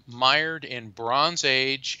mired in Bronze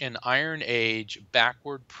Age and Iron Age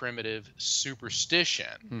backward primitive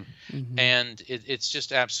superstition. And it's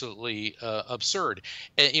just absolutely absurd.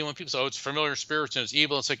 And, when people say, oh, it's familiar spirits and it's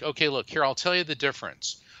evil, it's like, okay, look, here, I'll tell you the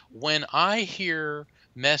difference. When I hear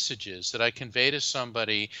messages that I convey to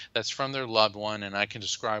somebody that's from their loved one, and I can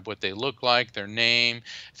describe what they look like, their name,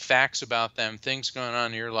 facts about them, things going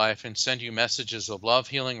on in your life, and send you messages of love,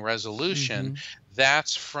 healing, resolution,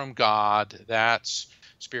 that's from God. That's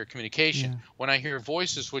spirit communication. When I hear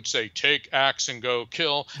voices which say, take axe and go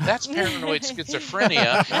kill, that's paranoid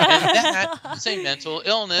schizophrenia, and that is a mental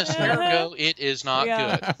illness. Ergo, it is not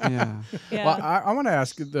good. Well, I want to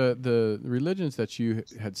ask the religions that you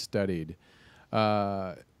had studied,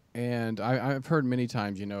 and I've heard many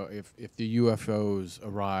times, if the UFOs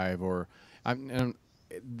arrive, or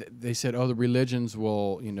they said, oh, the religions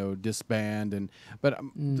will, disband, but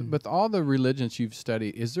all the religions you've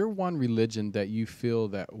studied, is there one religion that you feel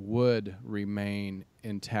that would remain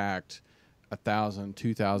intact 1,000,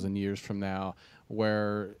 2,000 years from now,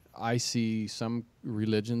 where I see some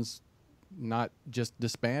religions not just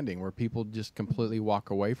disbanding, where people just completely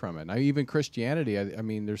walk away from it? Now, even Christianity, I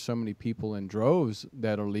mean, there's so many people in droves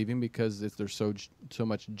that are leaving because there's so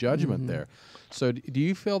much judgment there. So do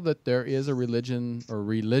you feel that there is a religion or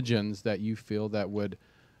religions that you feel that would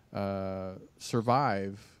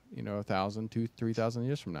survive, 1,000, 2,000, 3,000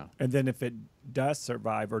 years from now? And then if it does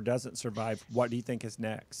survive or doesn't survive, what do you think is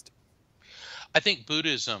next? I think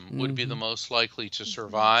Buddhism would be the most likely to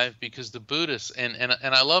survive, because the Buddhists, and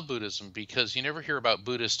I love Buddhism, because you never hear about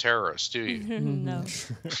Buddhist terrorists, do you? No.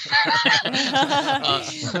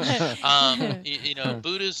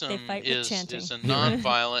 Buddhism is a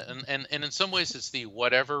nonviolent, and in some ways it's the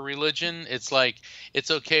whatever religion. It's like, it's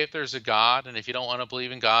okay if there's a God, and if you don't want to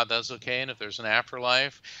believe in God, that's okay. And if there's an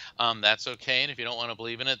afterlife, that's okay. And if you don't want to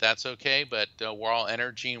believe in it, that's okay. But we're all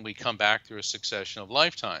energy, and we come back through a succession of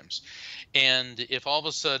lifetimes. And if all of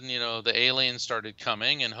a sudden, the aliens started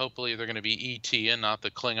coming, and hopefully they're going to be E.T. and not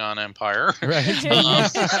the Klingon Empire, right?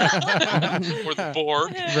 Or the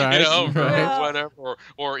Borg, right, or whatever,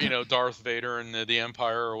 or Darth Vader and the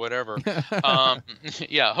Empire, or whatever.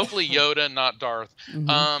 Hopefully Yoda, not Darth.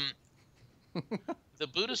 The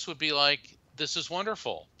Buddhists would be like, this is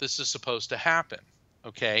wonderful. This is supposed to happen,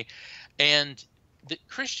 okay? And the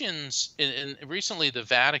Christians, and recently the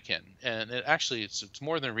Vatican, and actually it's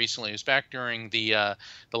more than recently, it was back during the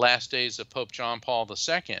last days of Pope John Paul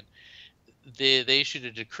II, they issued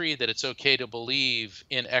a decree that it's okay to believe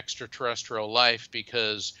in extraterrestrial life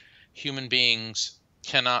because human beings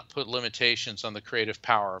cannot put limitations on the creative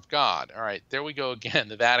power of God. All right, there we go again.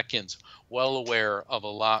 The Vatican's well aware of a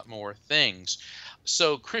lot more things.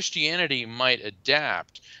 So Christianity might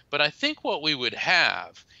adapt, but I think what we would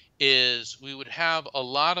have is we would have a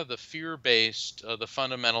lot of the fear-based, the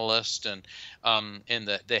fundamentalist and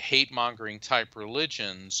the hate-mongering type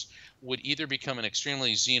religions would either become an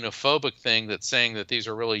extremely xenophobic thing that's saying that these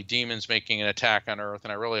are really demons making an attack on Earth,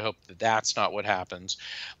 and I really hope that that's not what happens.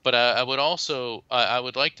 But I would also I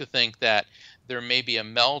would like to think that there may be a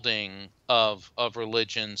melding of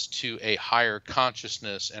religions to a higher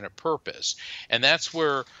consciousness and a purpose. And that's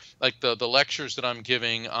where, like, the lectures that I'm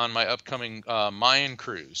giving on my upcoming Mayan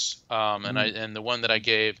cruise, and the one that I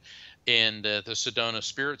gave in the Sedona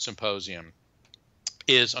Spirit Symposium,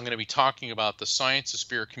 is I'm going to be talking about the science of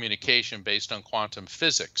spirit communication based on quantum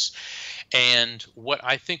physics. And what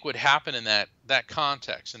I think would happen in that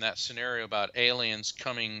context, in that scenario about aliens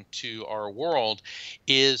coming to our world,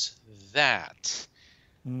 is that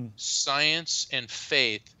science and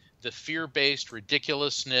faith, the fear-based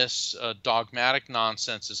ridiculousness, dogmatic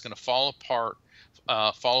nonsense is going to fall apart,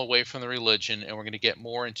 fall away from the religion, and we're going to get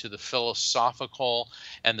more into the philosophical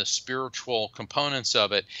and the spiritual components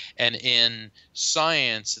of it. And in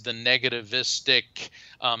science, the negativistic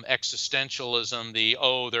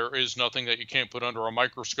existentialism, there is nothing that you can't put under a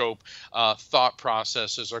microscope, thought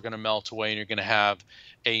processes are going to melt away, and you're going to have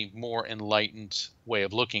a more enlightened way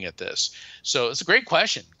of looking at this. So it's a great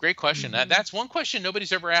question. Great question. That's one question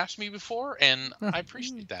nobody's ever asked me before, and I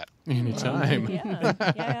appreciate that. Anytime.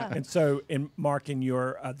 Yeah. And so, Mark, in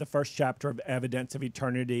your the first chapter of Evidence of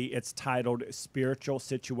Eternity, it's titled Spiritual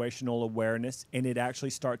Situational Awareness, and it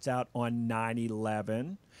actually starts out on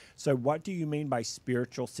 9/11. So what do you mean by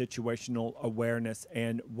spiritual situational awareness,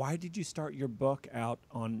 and why did you start your book out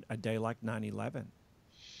on a day like 9/11?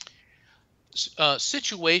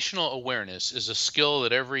 Situational awareness is a skill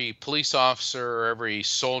that every police officer, every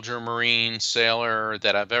soldier, Marine, sailor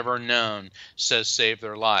that I've ever known says saved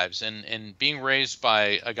their lives. And being raised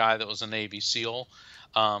by a guy that was a Navy SEAL,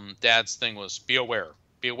 Dad's thing was be aware.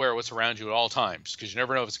 Be aware of what's around you at all times, because you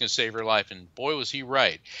never know if it's going to save your life. And boy, was he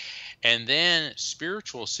right. And then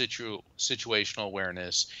spiritual situational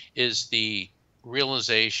awareness is the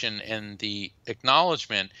realization and the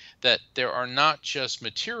acknowledgement that there are not just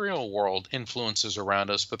material world influences around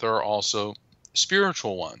us, but there are also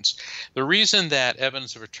spiritual ones. The reason that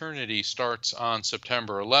Evidence of Eternity starts on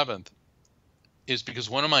September 11th is because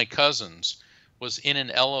one of my cousins was in an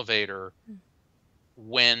elevator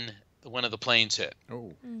when one of the planes hit.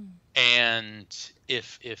 Oh. And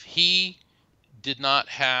if he did not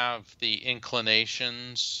have the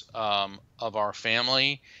inclinations of our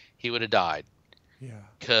family, he would have died. Yeah.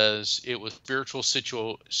 Because it was spiritual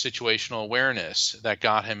situational awareness that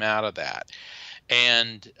got him out of that.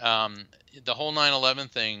 And the whole 9/11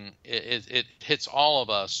 thing, it hits all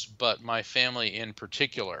of us, but my family in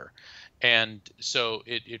particular. And so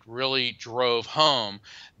it really drove home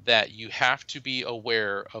that you have to be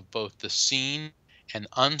aware of both the seen and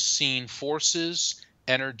unseen forces,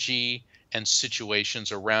 energy, and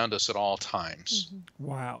situations around us at all times.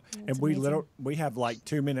 Wow. That's and we amazing. we have like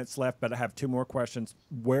 2 minutes left, but I have two more questions.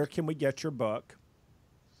 Where can we get your book?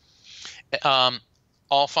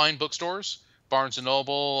 All fine bookstores, Barnes and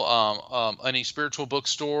Noble, any spiritual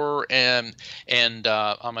bookstore, and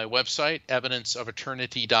on my website,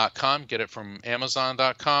 evidenceofeternity.com. Get it from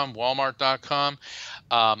Amazon.com, Walmart.com.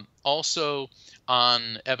 Also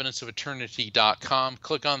on evidenceofeternity.com,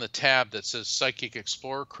 click on the tab that says Psychic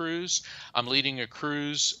Explorer Cruise. I'm leading a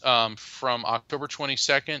cruise from October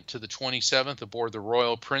 22nd to the 27th aboard the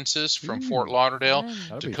Royal Princess from Fort Lauderdale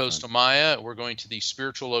Fun. to Costa Maya. We're going to these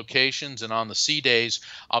spiritual locations, and on the sea days,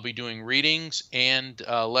 I'll be doing readings and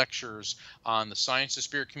lectures on the science of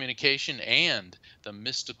spirit communication and the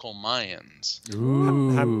mystical Mayans.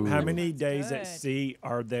 Ooh. How many days at good. sea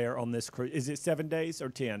are there on this cruise? Is it 7 days or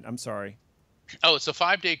 10? I'm sorry. Oh, it's a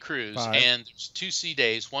 5-day cruise, 5. and there's 2 sea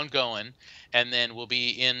days, one going, and then we'll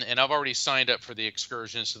be in, and I've already signed up for the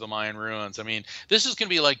excursions to the Mayan ruins. I mean, this is going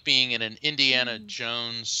to be like being in an Indiana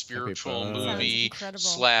Jones spiritual fun. Sounds movie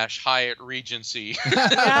incredible. / Hyatt Regency.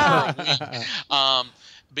 Yeah.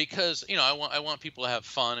 Because I want people to have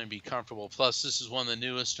fun and be comfortable. Plus, this is one of the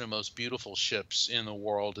newest and most beautiful ships in the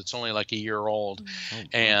world. It's only like a year old,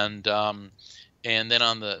 and then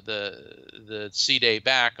on the sea day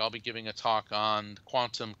back, I'll be giving a talk on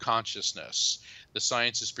quantum consciousness, the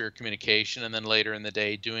science of spirit communication, and then later in the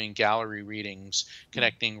day doing gallery readings,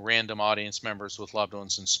 connecting random audience members with loved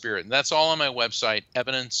ones in spirit. And that's all on my website,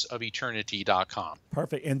 evidenceofeternity.com.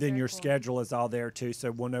 Perfect. And then Very your cool. schedule is all there too, so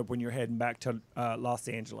we'll know when you're heading back to Los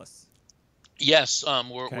Angeles. Yes,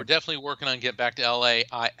 we're Okay. definitely working on getting back to LA.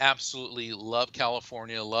 I absolutely love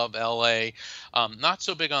California, love LA. Not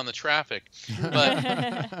so big on the traffic,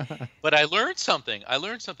 but I learned something.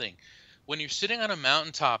 When you're sitting on a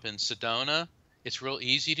mountaintop in Sedona, it's real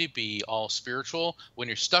easy to be all spiritual. When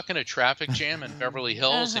you're stuck in a traffic jam in Beverly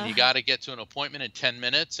Hills and you got to get to an appointment in 10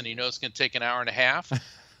 minutes and you know it's going to take an hour and a half,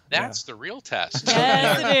 that's the real test.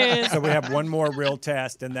 Yes, it is. So we have one more real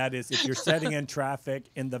test, and that is if you're sitting in traffic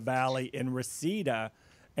in the valley in Reseda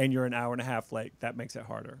and you're an hour and a half late, that makes it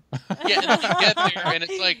harder. Yeah, and then you get there and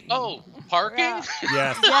it's like, oh, parking? Yeah.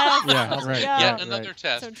 Yes. Yes. Yeah, right. Yeah. Yet right, another right.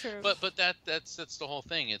 test. So true. But that's the whole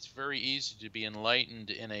thing. It's very easy to be enlightened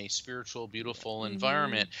in a spiritual, beautiful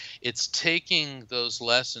environment. It's taking those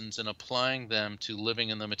lessons and applying them to living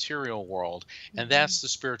in the material world, and that's the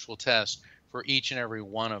spiritual test for each and every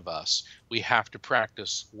one of us. We have to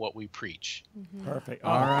practice what we preach. Perfect.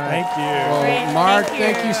 All right. Thank you. Well, Great, Mark,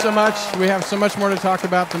 thank thank you so much. We have so much more to talk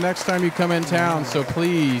about the next time you come in town. So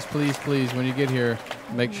please, please, please, when you get here,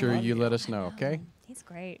 make sure you let us know, okay? He's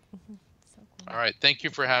great. So cool. All right. Thank you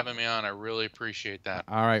for having me on. I really appreciate that.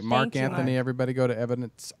 All right, Mark Thank you, Anthony, Mark. everybody go to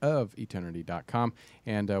evidenceofeternity.com,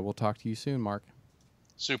 and we'll talk to you soon, Mark.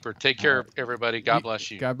 Super. Take care, everybody. God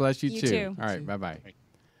bless you. God bless you, You too. too. All right, bye-bye.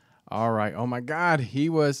 All right. Oh, my God. He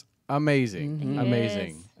was amazing. He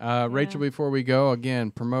Amazing. is. Rachel, before we go,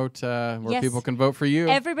 again, promote where Yes. people can vote for you.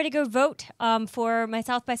 Everybody go vote for my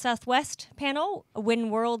South by Southwest panel, When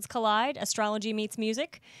Worlds Collide, Astrology Meets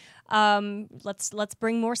Music. Let's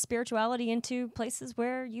bring more spirituality into places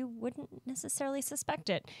where you wouldn't necessarily suspect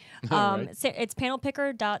it. Right. So it's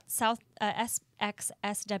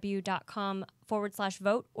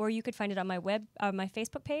panelpicker.southxsw.com/vote, or you could find it on my my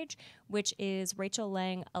Facebook page, which is Rachel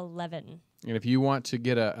Lang 11. And if you want to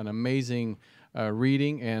get an amazing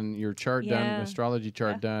reading and your chart done, Yeah. astrology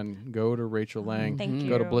chart done, go to Rachel Lang. Thank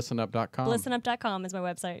Go to you. blissandup.com. Blissandup.com is my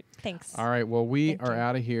website. Thanks. All right. Well, we Thank are you.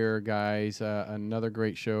 out of here, guys. Another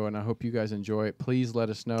great show, and I hope you guys enjoy it. Please let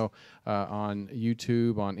us know on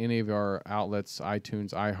YouTube, on any of our outlets,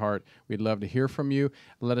 iTunes, iHeart. We'd love to hear from you.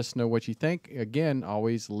 Let us know what you think. Again,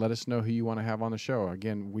 always let us know who you want to have on the show.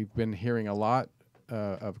 Again, we've been hearing a lot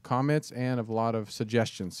of comments and a lot of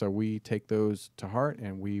suggestions, so we take those to heart,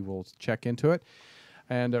 and we will check into it.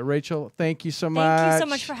 And Rachel, thank you so much. Thank you so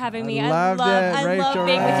much for having me. I love being with you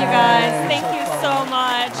guys. Thank you so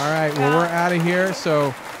much. All right, well, we're out of here.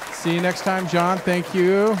 So see you next time, John. Thank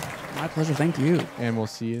you. My pleasure. Thank you. And we'll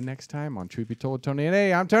see you next time on Truth Be Told with Tony and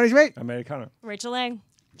Eddie. I'm Tony's mate. I'm Eddie Connor. Rachel Lang.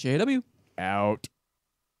 JW. Out.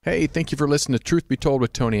 Hey, thank you for listening to Truth Be Told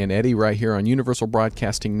with Tony and Eddie right here on Universal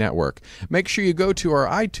Broadcasting Network. Make sure you go to our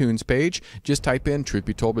iTunes page. Just type in Truth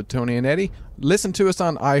Be Told with Tony and Eddie. Listen to us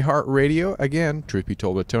on iHeartRadio. Again, Truth Be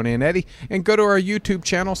Told with Tony and Eddie. And go to our YouTube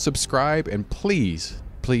channel, subscribe, and please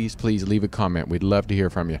leave a comment. We'd love to hear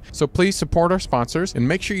from you. So please support our sponsors and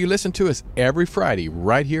make sure you listen to us every Friday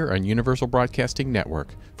right here on Universal Broadcasting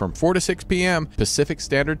Network from 4 to 6 p.m. Pacific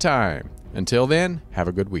Standard Time. Until then, have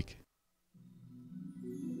a good week.